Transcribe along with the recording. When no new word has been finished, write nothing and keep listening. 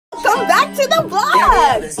welcome back to the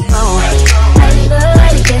vlog. Let's roll.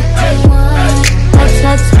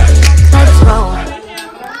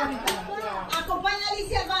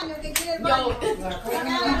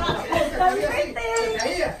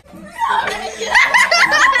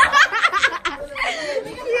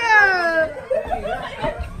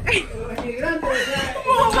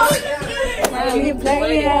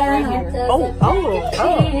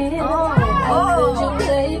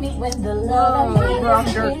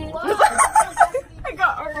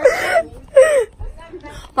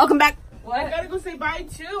 Welcome back. What? I gotta go say bye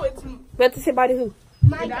too. We have to say bye to who?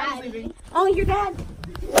 My dad's leaving. Oh, your dad.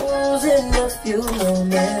 In a few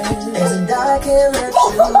moments, and I can't let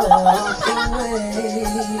you walk away.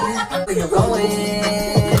 Where you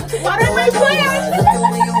going? What are my plans?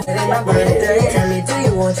 It's my birthday. Tell me, do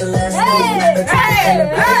you want your last name?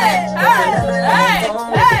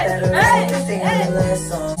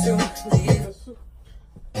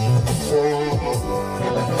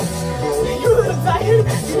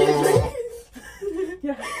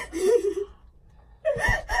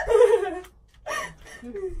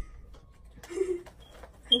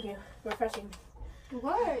 Thank you. Refreshing.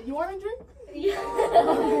 What? You want a drink?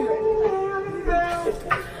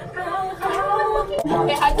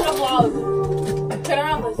 Okay, hi to the vlog. Turn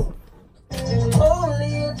around, Liz.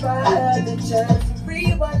 Only if I had the chance to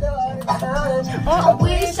rewind all the time. I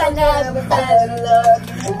wish I never fell. Love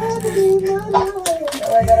you.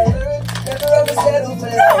 Now I gotta learn, never ever settle for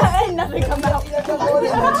less. Ain't nothing come out.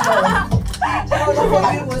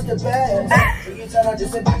 You was the best. You tell her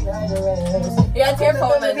just to be the Yeah, it's your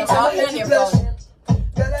phone, Liz. I'm not on your phone.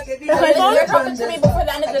 You're talking to me before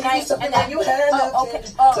the end of the night, and then okay.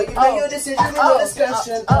 So you made your decision, no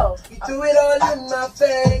discussion. You threw it all in my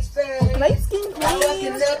face. Nice skin, I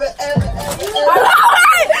can never, ever,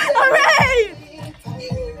 Alright!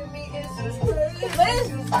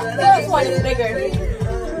 This one is bigger.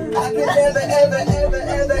 I can never,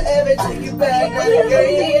 ever take you back.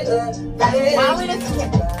 Why would it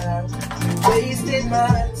Wasted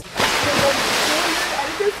my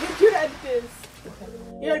You edit this.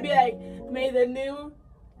 You're gonna be like, may the new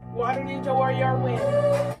Water Ninja Warrior win.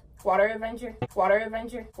 Water adventure, water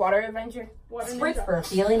adventure, water adventure. Water Spritz Ninja. for a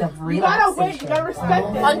feeling of You gotta wait, relaxation. you gotta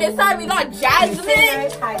respect it. On this side, we got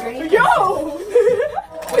Jasmine Yo!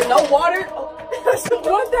 with no water.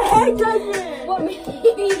 What the heck, Jasmine? What me?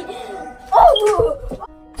 Oh!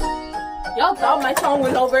 Y'all thought my song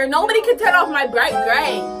was over. Nobody could turn off my bright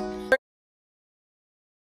gray.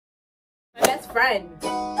 My best friend.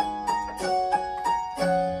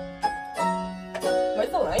 Where's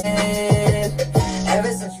the light?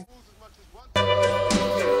 ever since you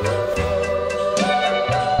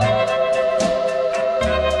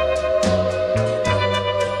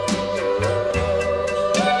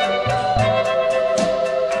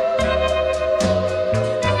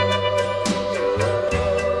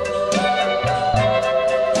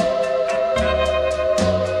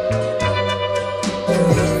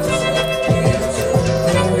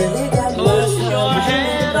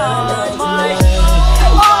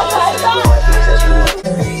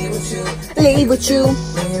Leave with you.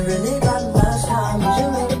 really got much time,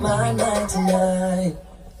 you make my night tonight.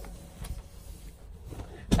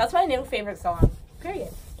 That's my new favorite song. Period.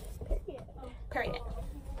 Period. Period.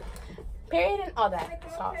 Period and all that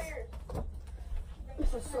sauce.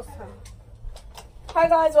 Hi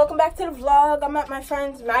guys, welcome back to the vlog. I'm at my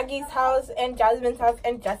friends Maggie's house and Jasmine's house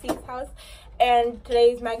and Jesse's house. And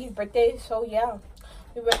today's Maggie's birthday, so yeah.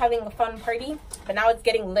 We were having a fun party, but now it's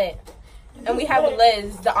getting lit. And we have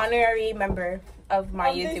Liz, the honorary member of my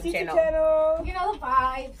YouTube channel. You know the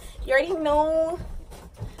vibes. You already know.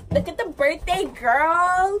 Look at the birthday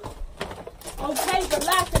girl. Okay,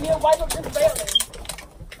 relax and you'll wipe up this railing.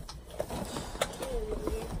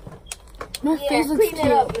 My face looks Clean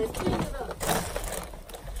it up. Let's clean it up.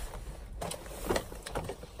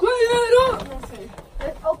 Clean it up!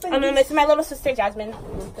 Let's open And then this is my little sister Jasmine.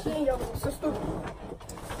 Sister.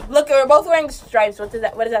 Look, we're both wearing stripes. What is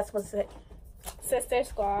that? What is that supposed to say? Sister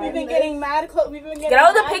squad. We've been getting mad close. We've been getting Get out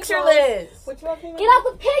of the mad picture, close. Liz. What you walking Get out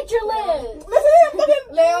the picture, Liz. Listen to that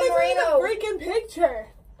fucking Leo listen to Moreno. the freaking picture.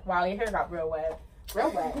 Wow, your hair got real wet.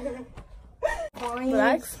 Real wet.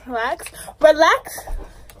 Relax, relax, relax.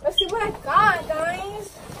 Let's see what I got,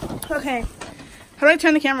 guys. Okay. How do I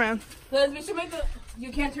turn the camera on? Liz, we should make the.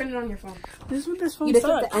 You can't turn it on your phone. This is what this phone You just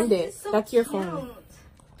have sucks. to end it. That's your phone.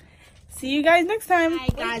 See you guys next time. Hi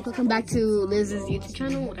guys, welcome back to Liz's YouTube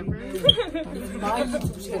channel, whatever. My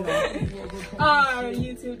YouTube channel. Our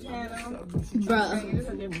YouTube channel. Bruh.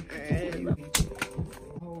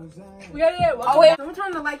 We gotta get Oh wait. Someone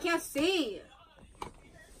turn the light, can't see.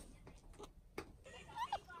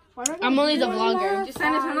 I'm only the vlogger. Just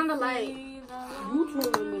turn on the light.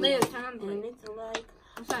 Liz, turn on the light.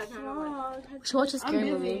 I'm sorry, turn on the light. So watch a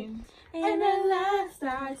scary movie. And at last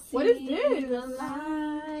I see What is this? the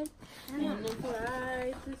light. And the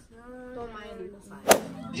bright the sun. Don't mind the sign.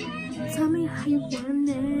 Tell me how you want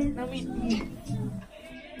it. Let me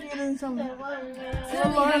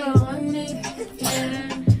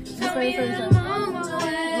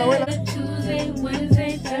Tuesday,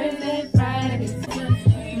 Wednesday, Thursday, Friday,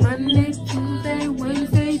 Monday, Tuesday,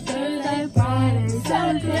 Wednesday, Thursday, Friday,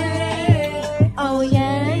 Saturday. Oh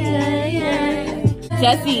yeah, yeah, yeah.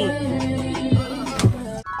 Jesse.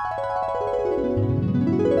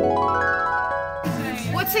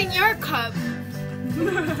 What's in your cup?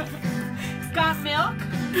 got milk.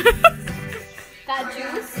 Got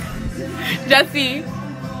juice? Jesse.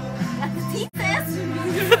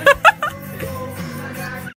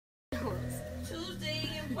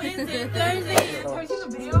 Wednesday, Thursday. Have you seen the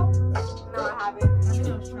video? No, I haven't.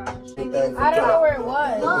 I don't know where it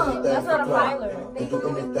was. No, that's not a pilot. They do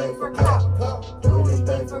anything for clout. Do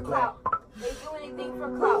anything for clout. They do anything for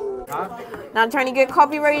clout. Not trying to get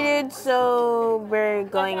copyrighted, so we're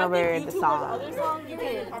going over the song.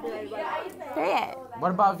 Period.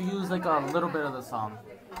 What about if you use like a little bit of the song?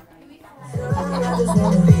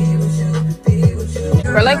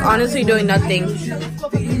 We're like honestly doing nothing.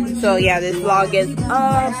 So yeah, this vlog is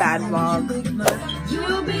a bad vlog.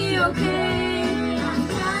 You'll be okay. I'm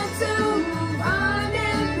trying to move on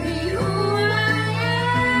and be who I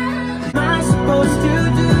am. What am I supposed to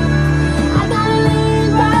do? I gotta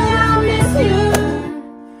leave, but I'll miss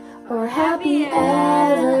you. Or happy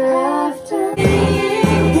ever after.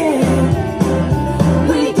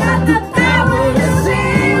 We got the power to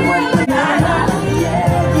sing with the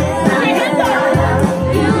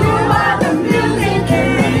You are the music in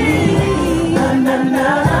me.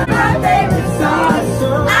 My favorite song.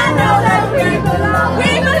 I know that we belong.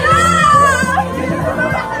 We belong.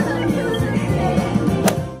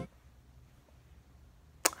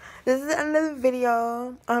 This is the end of the video.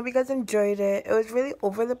 I hope you guys enjoyed it. It was really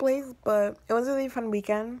over the place, but it was a really fun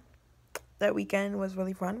weekend. That weekend was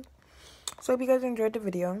really fun. So I hope you guys enjoyed the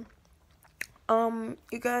video.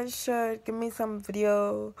 You guys should give me some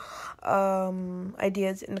video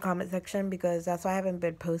ideas in the comment section, because that's why I haven't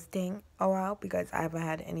been posting a while, because I haven't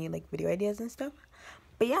had any like video ideas and stuff.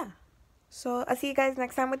 But yeah, so I'll see you guys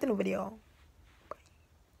next time with a new video.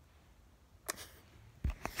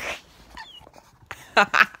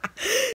 Bye.